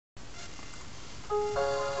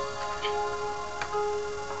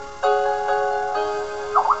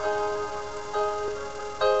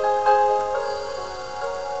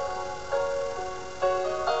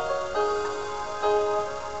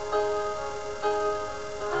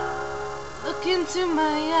Look into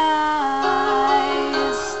my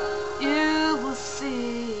eyes, you will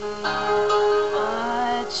see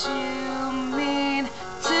what you mean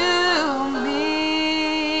to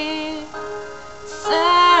me.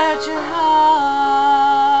 Search your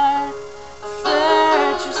heart,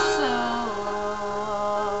 search your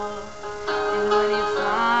soul, and when you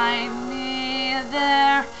find me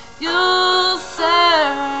there, you'll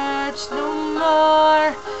search no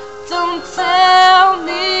more. Don't tell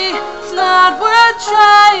me it's not worth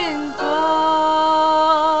trying for.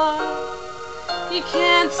 You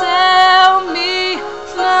can't tell me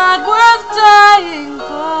it's not worth dying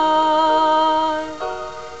for.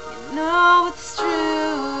 You know it's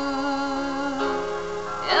true.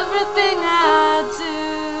 Everything I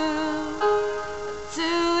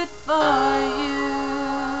do it for you.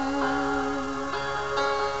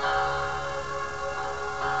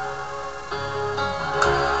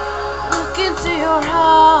 Look into your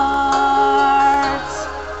heart,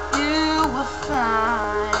 you will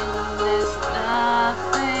find there's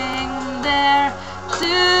nothing there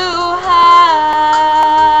to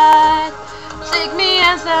hide. Take me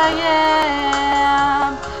as I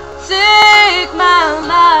am, take my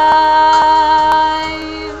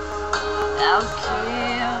life. I'll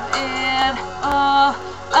give it all,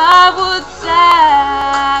 I would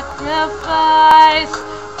sacrifice.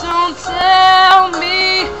 Don't tell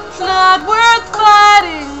me it's not worth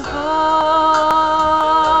fighting for.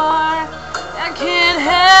 I can't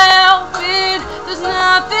help it, there's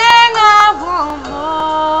nothing I want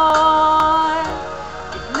more.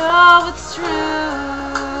 You know it's true.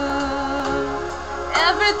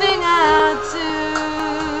 Everything I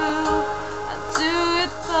do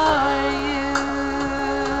it for you.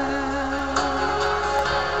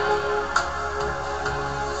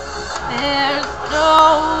 There's no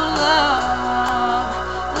love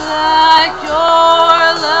like your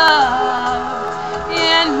love,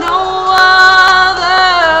 and no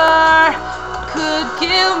other could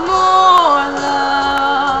give more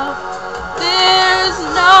love. There's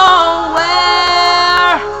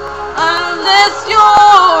nowhere unless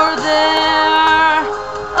you're there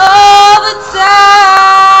all the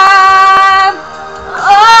time,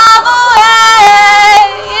 all the way,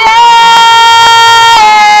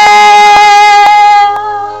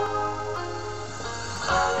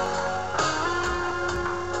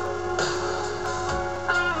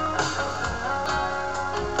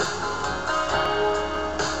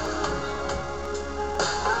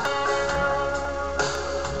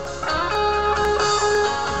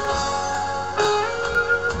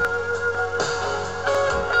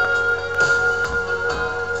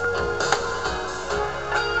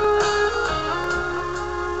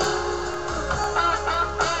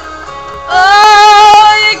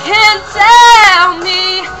 oh, you can't tell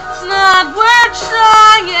me it's not worth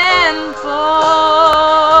trying for.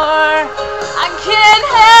 I can't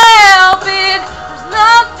help it, there's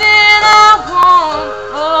nothing I want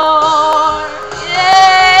more.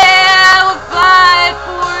 Yeah, I would fight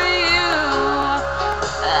for you,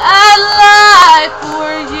 I'd lie for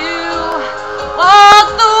you, walk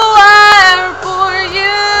the wire for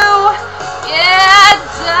you. Yeah, I'd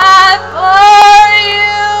die for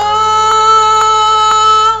you.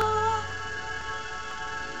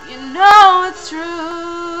 You know it's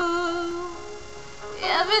true.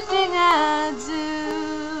 Everything I do